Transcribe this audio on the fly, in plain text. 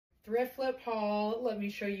thrift flip haul. Let me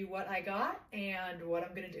show you what I got and what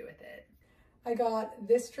I'm gonna do with it. I got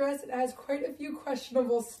this dress. It has quite a few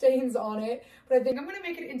questionable stains on it, but I think I'm gonna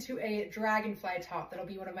make it into a dragonfly top. That'll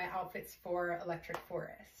be one of my outfits for Electric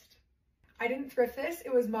Forest. I didn't thrift this.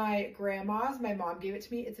 It was my grandma's. My mom gave it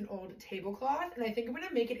to me. It's an old tablecloth, and I think I'm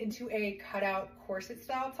gonna make it into a cutout corset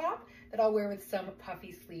style top that I'll wear with some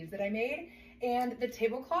puffy sleeves that I made. And the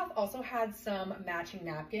tablecloth also had some matching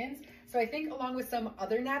napkins. So I think along with some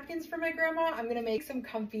other napkins for my grandma, I'm gonna make some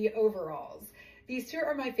comfy overalls. These two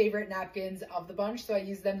are my favorite napkins of the bunch, so I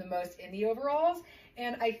use them the most in the overalls.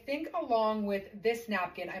 And I think along with this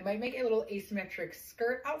napkin, I might make a little asymmetric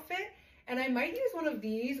skirt outfit. And I might use one of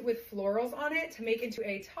these with florals on it to make into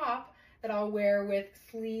a top that I'll wear with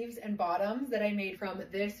sleeves and bottoms that I made from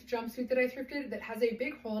this jumpsuit that I thrifted that has a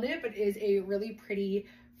big hole in it, but is a really pretty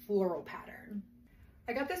floral pattern.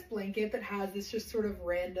 I got this blanket that has this just sort of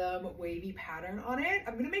random wavy pattern on it.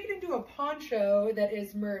 I'm gonna make it into a poncho that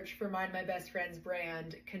is merch for mine and my best friend's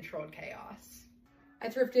brand, Controlled Chaos. I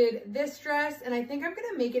thrifted this dress, and I think I'm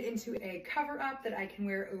gonna make it into a cover up that I can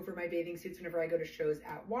wear over my bathing suits whenever I go to shows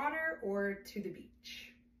at water or to the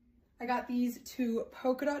beach. I got these two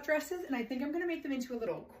polka dot dresses, and I think I'm gonna make them into a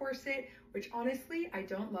little corset, which honestly, I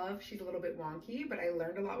don't love. She's a little bit wonky, but I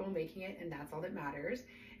learned a lot while making it, and that's all that matters.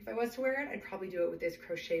 If I was to wear it, I'd probably do it with this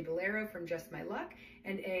crochet bolero from Just My Luck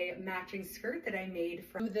and a matching skirt that I made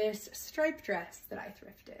from this striped dress that I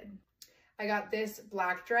thrifted. I got this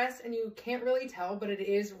black dress, and you can't really tell, but it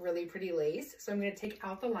is really pretty lace. So I'm gonna take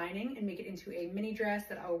out the lining and make it into a mini dress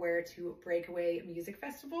that I'll wear to Breakaway Music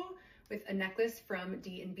Festival with a necklace from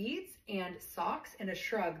D & Beads and socks and a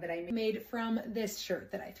shrug that I made from this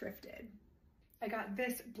shirt that I thrifted. I got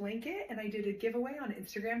this blanket, and I did a giveaway on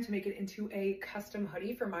Instagram to make it into a custom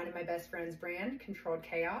hoodie for mine and my best friend's brand, Controlled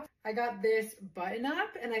Chaos. I got this button up,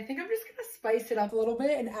 and I think I'm just gonna spice it up a little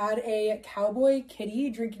bit and add a cowboy kitty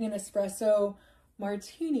drinking an espresso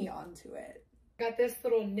martini onto it. I got this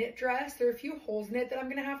little knit dress. There are a few holes in it that I'm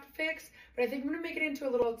gonna have to fix, but I think I'm gonna make it into a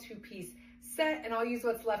little two-piece set, and I'll use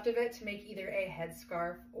what's left of it to make either a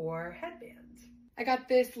headscarf or headband. I got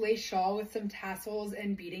this lace shawl with some tassels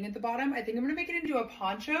and beading at the bottom. I think I'm gonna make it into a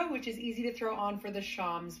poncho, which is easy to throw on for the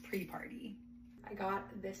Shams pre-party. I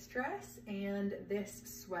got this dress and this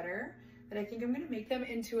sweater that I think I'm gonna make them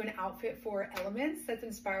into an outfit for Elements that's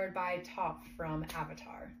inspired by Top from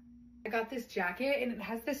Avatar. I got this jacket, and it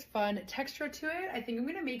has this fun texture to it. I think I'm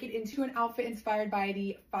gonna make it into an outfit inspired by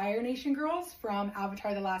the Fire Nation girls from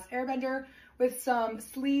Avatar: The Last Airbender, with some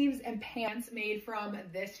sleeves and pants made from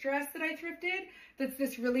this dress that I thrifted. That's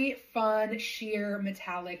this really fun sheer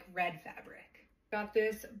metallic red fabric. Got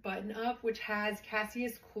this button up, which has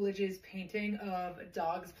Cassius Coolidge's painting of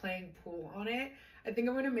dogs playing pool on it. I think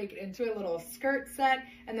I'm gonna make it into a little skirt set,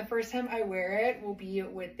 and the first time I wear it will be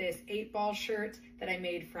with this 8-ball shirt that I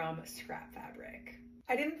made from scrap fabric.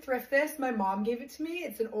 I didn't thrift this, my mom gave it to me.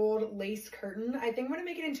 It's an old lace curtain. I think I'm gonna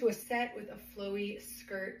make it into a set with a flowy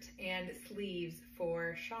skirt and sleeves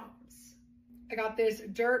for Shams. I got this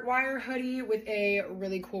dirt wire hoodie with a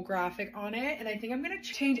really cool graphic on it, and I think I'm gonna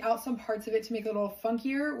change out some parts of it to make it a little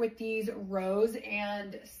funkier with these rose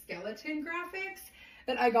and skeleton graphics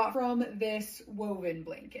that I got from this woven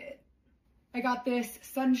blanket. I got this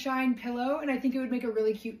sunshine pillow, and I think it would make a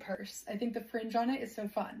really cute purse. I think the fringe on it is so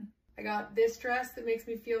fun. I got this dress that makes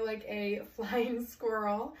me feel like a flying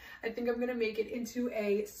squirrel. I think I'm gonna make it into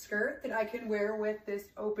a skirt that I can wear with this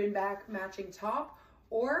open back matching top,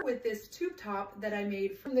 or with this tube top that I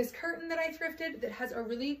made from this curtain that I thrifted that has a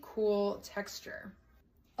really cool texture.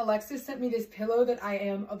 Alexis sent me this pillow that I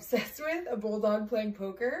am obsessed with, a bulldog playing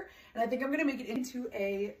poker, and I think I'm gonna make it into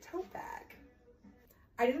a tote bag.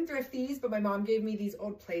 I didn't thrift these, but my mom gave me these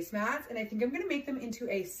old placemats, and I think I'm gonna make them into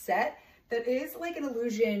a set that is like an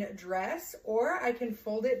illusion dress, or I can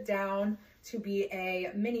fold it down to be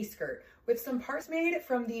a mini skirt with some parts made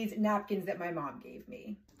from these napkins that my mom gave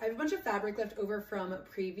me. I have a bunch of fabric left over from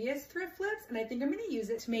previous thrift flips, and I think I'm gonna use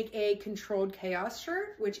it to make a Controlled Chaos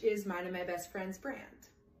shirt, which is mine and my best friend's brand.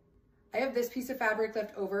 I have this piece of fabric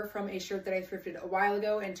left over from a shirt that I thrifted a while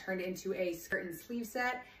ago and turned into a skirt and sleeve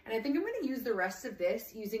set. And I think I'm gonna use the rest of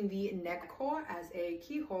this using the neck hole as a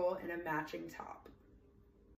keyhole and a matching top.